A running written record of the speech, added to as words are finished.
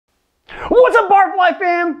What's up, Barfly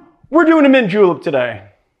fam? We're doing a mint julep today.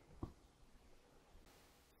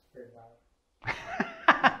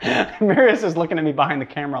 Marius is looking at me behind the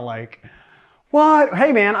camera like, what?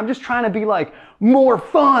 Hey man, I'm just trying to be like, more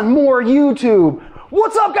fun, more YouTube.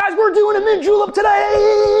 What's up guys? We're doing a mint julep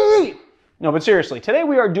today! No, but seriously, today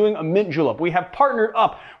we are doing a mint julep. We have partnered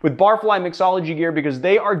up with Barfly Mixology Gear because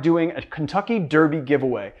they are doing a Kentucky Derby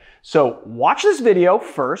giveaway. So watch this video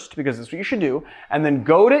first, because that's what you should do, and then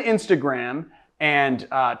go to Instagram and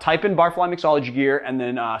type in Barfly Mixology Gear, and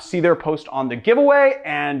then see their post on the giveaway,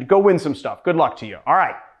 and go win some stuff. Good luck to you. All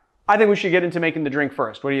right, I think we should get into making the drink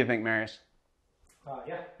first. What do you think, Marius?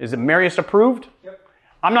 Yeah. Is it Marius approved? Yep.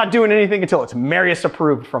 I'm not doing anything until it's Marius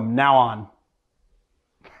approved from now on.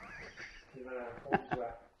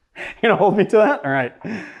 You're gonna hold me to that? All right.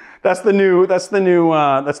 That's the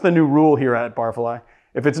new rule here at Barfly.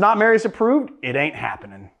 If it's not Marius approved, it ain't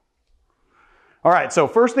happening. All right, so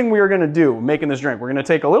first thing we are gonna do, making this drink, we're gonna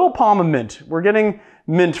take a little palm of mint. We're getting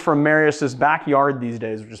mint from Marius's backyard these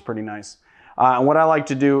days, which is pretty nice. And what I like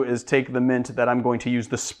to do is take the mint that I'm going to use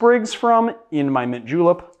the sprigs from in my mint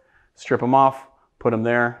julep, strip them off, put them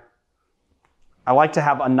there. I like to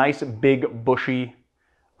have a nice big bushy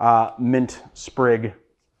mint sprig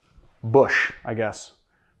bush, I guess,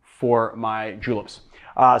 for my juleps.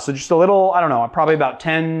 So just a little, I don't know, probably about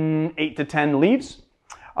 8 to 10 leaves.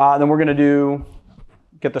 Then we're gonna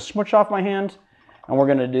get the smooch off my hand, and we're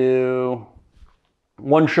gonna do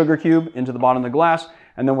 1 sugar cube into the bottom of the glass,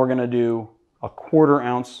 and then we're gonna do 1/4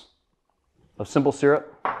 ounce of simple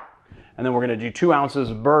syrup, and then we're gonna do 2 ounces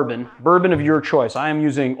of bourbon of your choice. I am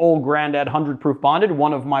using Old Grandad 100 proof bonded,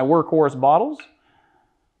 one of my workhorse bottles.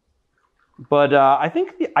 But I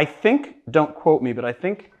think, don't quote me, but I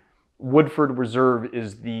think Woodford Reserve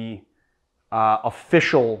is the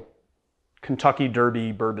official Kentucky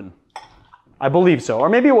Derby bourbon. I believe so, or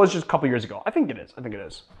maybe it was just a couple years ago. I think it is. And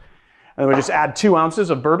then we just add 2 ounces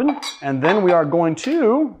of bourbon, and then we are going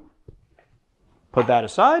to put that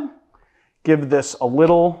aside. Give this a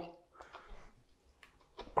little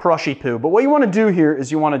crushy poo. But what you want to do here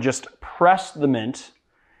is you want to just press the mint,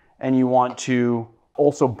 and you want to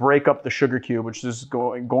also break up the sugar cube, which is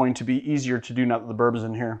going to be easier to do now that the bourbon's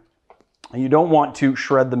in here. And you don't want to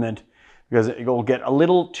shred the mint because it will get a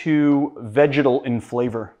little too vegetal in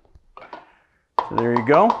flavor. So there you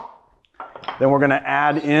go. Then we're going to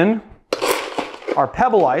add in our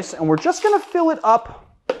pebble ice, and we're just going to fill it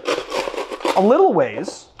up a little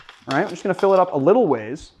ways. All right, we're just going to fill it up a little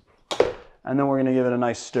ways, and then we're going to give it a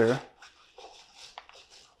nice stir.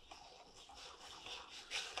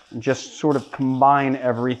 And just sort of combine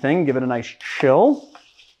everything, give it a nice chill,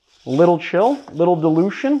 little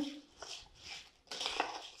dilution.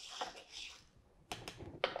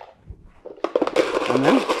 And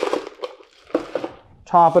then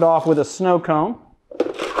top it off with a snow cone.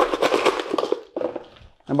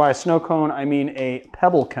 And by a snow cone, I mean a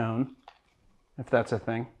pebble cone, if that's a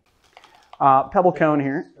thing. Pebble cone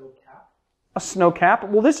here. A snow cap?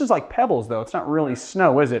 Well, this is like pebbles, though. It's not really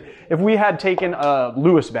snow, is it? If we had taken a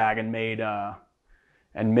Lewis bag and made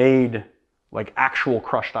like actual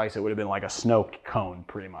crushed ice, it would have been like a snow cone,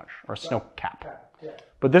 pretty much, or a snow cap.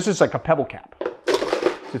 But this is like a pebble cap.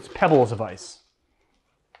 It's pebbles of ice.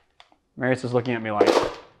 Marius is looking at me like,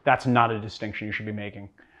 that's not a distinction you should be making.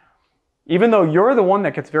 Even though you're the one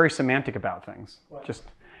that gets very semantic about things. What?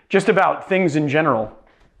 Just about things in general.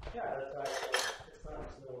 Yeah, that's right. It's not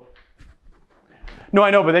snow. No,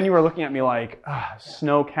 I know, but then you were looking at me like,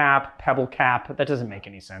 snow cap, pebble cap. That doesn't make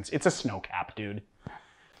any sense. It's a snow cap, dude.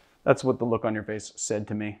 That's what the look on your face said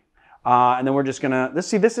to me. And then we're just gonna,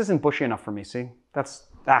 this isn't bushy enough for me, see? That's,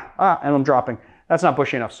 and I'm dropping. That's not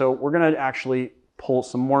bushy enough. So we're gonna actually pull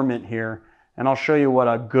some more mint here, and I'll show you what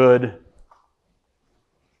a good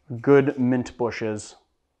mint bush is.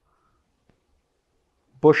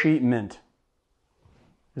 Bushy mint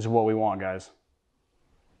is what we want, guys.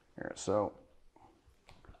 Here, so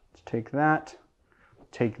let's take that,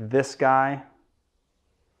 take this guy.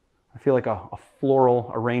 I feel like a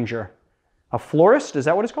floral arranger. A florist, is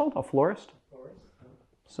that what it's called? A florist? Florist?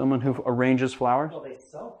 Someone who arranges flowers? Well, they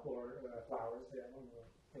sell flowers. They don't know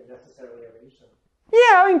they necessarily arrange them.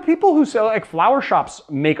 Yeah, I mean, people who sell, like flower shops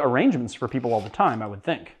make arrangements for people all the time, I would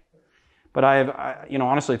think. But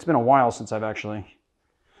honestly, it's been a while since I've actually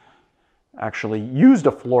used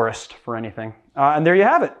a florist for anything. And there you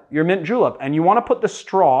have it, your mint julep. And you want to put the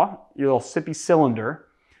straw, your little sippy cylinder,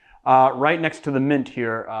 right next to the mint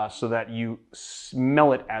here so that you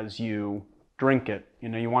smell it as you drink it. You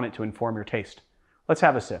know, you want it to inform your taste. Let's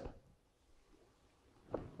have a sip.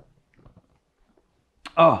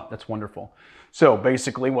 Oh, that's wonderful. So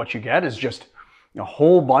basically what you get is just a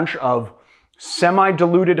whole bunch of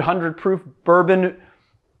semi-diluted 100 proof bourbon,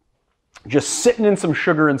 just sitting in some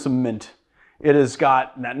sugar and some mint. It has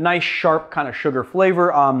got that nice sharp kind of sugar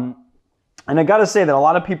flavor. And I gotta say that a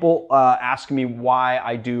lot of people ask me why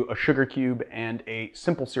I do a sugar cube and a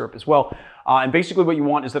simple syrup as well. And basically what you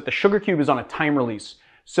want is that the sugar cube is on a time release.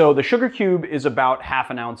 So the sugar cube is about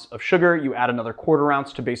 ½ ounce of sugar. You add another ¼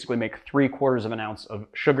 ounce to basically make 3/4 ounce of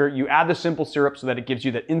sugar. You add the simple syrup so that it gives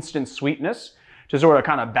you that instant sweetness to sort of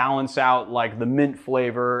kind of balance out like the mint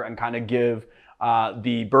flavor and kind of give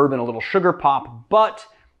the bourbon a little sugar pop. But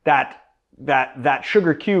that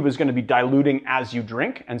sugar cube is going to be diluting as you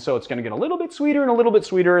drink. And so it's going to get a little bit sweeter and a little bit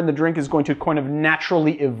sweeter. And the drink is going to kind of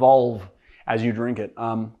naturally evolve as you drink it.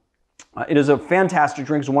 It is a fantastic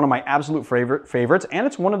drink. It's one of my absolute favorites, and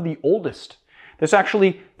it's one of the oldest. This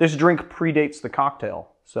drink predates the cocktail.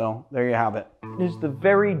 So there you have it. It is the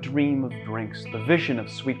very dream of drinks, the vision of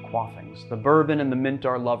sweet quaffings. The bourbon and the mint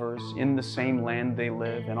are lovers. In the same land they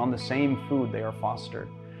live, and on the same food they are fostered.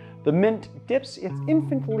 The mint dips its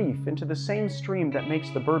infant leaf into the same stream that makes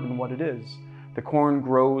the bourbon what it is. The corn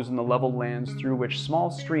grows in the level lands through which small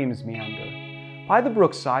streams meander. By the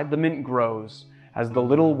brookside, the mint grows. As the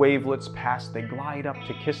little wavelets pass, they glide up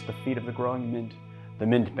to kiss the feet of the growing mint. The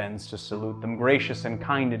mint bends to salute them. Gracious and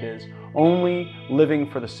kind it is, only living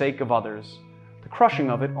for the sake of others. The crushing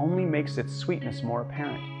of it only makes its sweetness more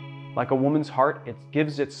apparent. Like a woman's heart, it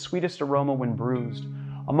gives its sweetest aroma when bruised.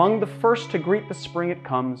 Among the first to greet the spring it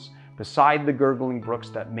comes, beside the gurgling brooks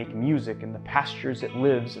that make music in the pastures it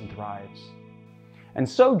lives and thrives. And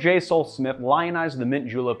so J. Sol Smith lionized the mint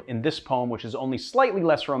julep in this poem, which is only slightly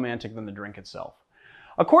less romantic than the drink itself.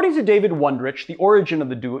 According to David Wondrich, the origin of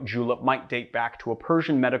the julep might date back to a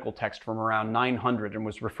Persian medical text from around 900 and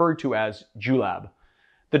was referred to as julab.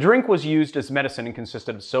 The drink was used as medicine and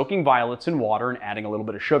consisted of soaking violets in water and adding a little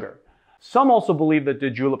bit of sugar. Some also believe that the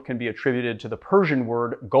julep can be attributed to the Persian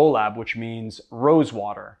word golab, which means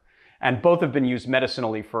rosewater, and both have been used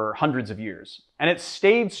medicinally for hundreds of years. And it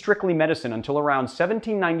stayed strictly medicine until around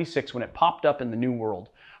 1796 when it popped up in the New World.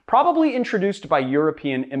 Probably introduced by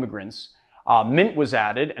European immigrants, mint was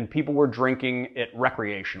added and people were drinking it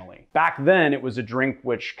recreationally. Back then, it was a drink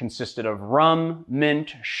which consisted of rum,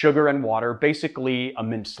 mint, sugar, and water, basically a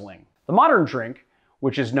mint sling. The modern drink,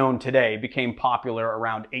 which is known today, became popular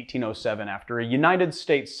around 1807 after a United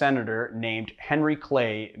States senator named Henry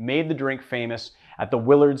Clay made the drink famous at the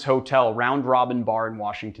Willard's Hotel Round Robin Bar in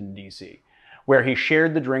Washington, D.C., where he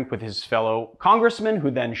shared the drink with his fellow congressmen,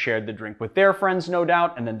 who then shared the drink with their friends, no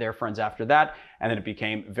doubt, and then their friends after that, and then it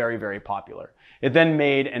became very, very popular. It then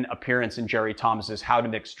made an appearance in Jerry Thomas's How to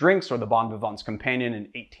Mix Drinks, or the Bon Vivant's Companion in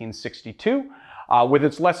 1862, with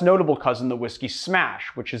its less notable cousin, the Whiskey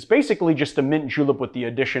Smash, which is basically just a mint julep with the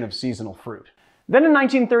addition of seasonal fruit. Then in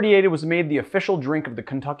 1938, it was made the official drink of the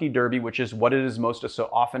Kentucky Derby, which is what it is most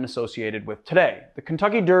often associated with today. The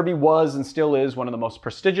Kentucky Derby was and still is one of the most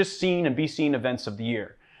prestigious seen and be seen events of the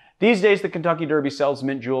year. These days, the Kentucky Derby sells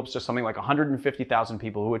mint juleps to something like 150,000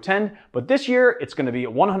 people who attend, but this year it's going to be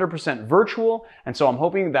 100% virtual, and so I'm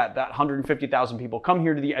hoping that 150,000 people come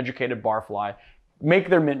here to the Educated Barfly, make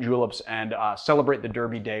their mint juleps, and celebrate the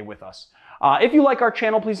Derby Day with us. If you like our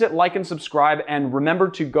channel, please hit like and subscribe, and remember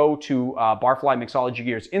to go to Barfly Mixology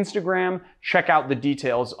Gear's Instagram, check out the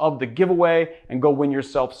details of the giveaway, and go win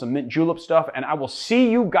yourself some mint julep stuff, and I will see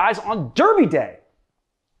you guys on Derby Day!